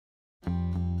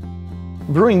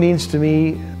Brewing means to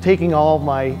me taking all of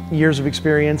my years of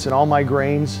experience and all my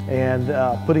grains and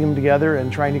putting them together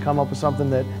and trying to come up with something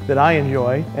that I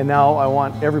enjoy, and now I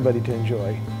want everybody to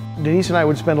enjoy. Denise and I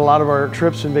would spend a lot of our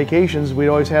trips and vacations. We'd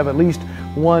always have at least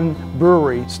one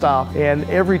brewery stop, and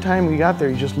every time we got there,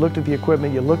 you just looked at the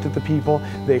equipment, you looked at the people,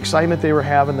 the excitement they were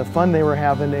having, the fun they were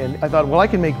having, and I thought, well, I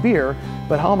can make beer,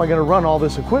 but how am I going to run all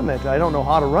this equipment? I don't know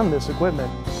how to run this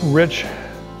equipment. Rich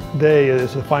Day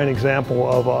is a fine example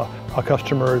of a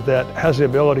customer that has the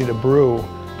ability to brew,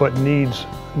 but needs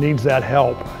that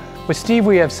help. With Steve,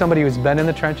 we have somebody who's been in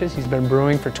the trenches. He's been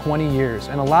brewing for 20 years,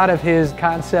 and a lot of his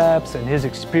concepts and his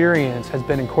experience has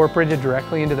been incorporated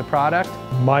directly into the product.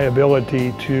 My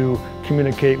ability to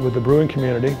communicate with the brewing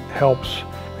community helps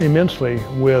immensely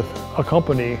with a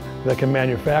company that can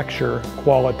manufacture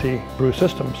quality brew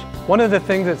systems. One of the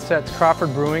things that sets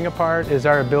Crawford Brewing apart is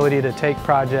our ability to take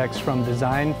projects from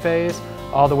design phase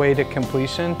all the way to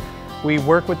completion. We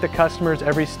work with the customers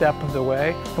every step of the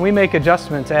way, and we make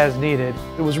adjustments as needed.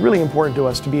 It was really important to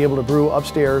us to be able to brew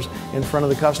upstairs in front of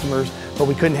the customers, but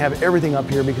we couldn't have everything up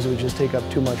here because it would just take up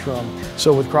too much room.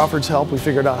 So with Crawford's help, we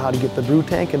figured out how to get the brew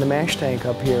tank and the mash tank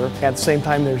up here. At the same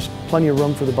time, there's plenty of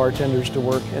room for the bartenders to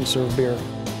work and serve beer.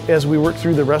 As we worked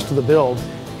through the rest of the build,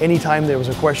 anytime there was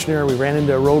a questioner, we ran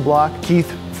into a roadblock,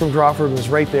 Keith from Crawford was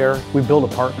right there. We build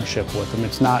a partnership with them.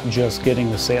 It's not just getting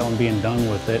the sale and being done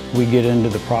with it. We get into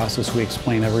the process, we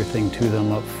explain everything to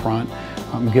them up front.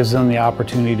 Gives them the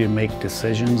opportunity to make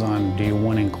decisions on, do you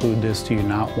want to include this, do you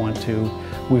not want to?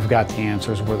 We've got the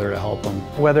answers, we're there to help them.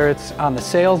 Whether it's on the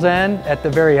sales end at the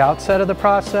very outset of the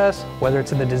process, whether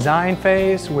it's in the design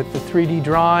phase with the 3D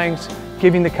drawings,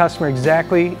 giving the customer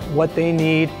exactly what they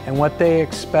need and what they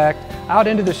expect, out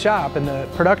into the shop and the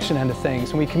production end of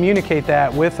things. And we communicate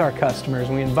that with our customers,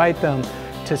 and we invite them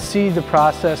to see the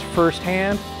process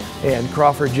firsthand. And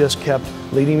Crawford just kept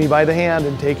leading me by the hand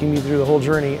and taking me through the whole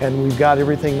journey, and we've got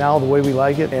everything now the way we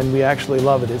like it, and we actually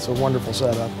love it. It's a wonderful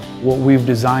setup. What we've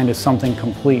designed is something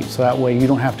complete, so that way you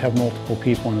don't have to have multiple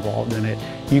people involved in it.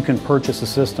 You can purchase a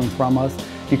system from us,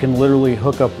 you can literally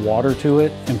hook up water to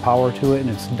it and power to it, and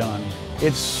it's done.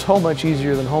 It's so much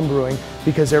easier than home brewing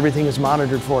because everything is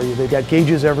monitored for you. They've got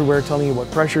gauges everywhere telling you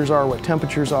what pressures are, what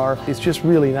temperatures are. It's just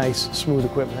really nice, smooth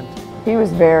equipment. He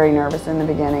was very nervous in the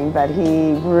beginning, but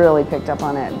he really picked up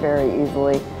on it very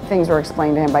easily. Things were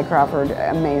explained to him by Crawford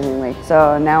amazingly.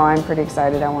 So now I'm pretty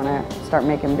excited. I want to start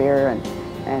making beer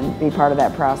and be part of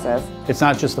that process. It's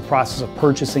not just the process of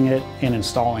purchasing it and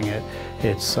installing it.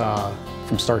 It's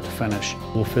from start to finish.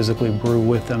 We'll physically brew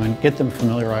with them and get them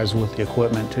familiarized with the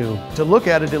equipment too. To look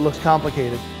at it, it looks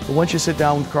complicated. But once you sit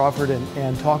down with Crawford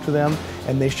and talk to them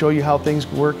and they show you how things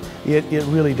work, it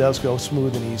really does go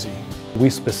smooth and easy. We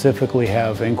specifically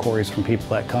have inquiries from people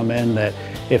that come in that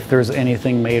if there's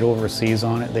anything made overseas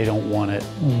on it, they don't want it.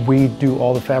 We do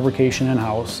all the fabrication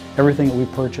in-house. Everything that we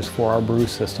purchase for our brew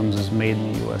systems is made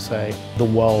in the USA. The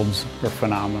welds are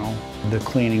phenomenal. The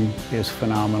cleaning is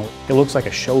phenomenal. It looks like a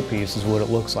showpiece is what it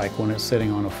looks like when it's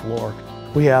sitting on a floor.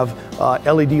 We have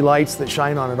LED lights that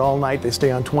shine on it all night. They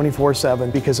stay on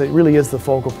 24/7 because it really is the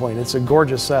focal point. It's a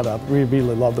gorgeous setup. We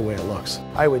really love the way it looks.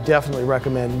 I would definitely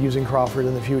recommend using Crawford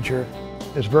in the future.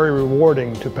 It's very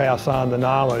rewarding to pass on the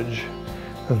knowledge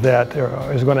that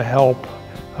is going to help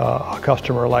a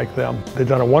customer like them. They've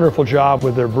done a wonderful job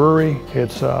with their brewery.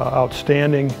 It's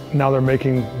outstanding. Now they're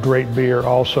making great beer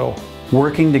also.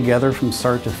 Working together from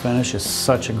start to finish is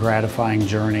such a gratifying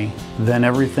journey. Then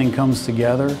everything comes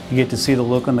together. You get to see the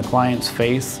look on the client's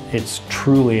face. It's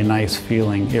truly a nice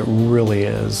feeling. It really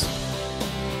is.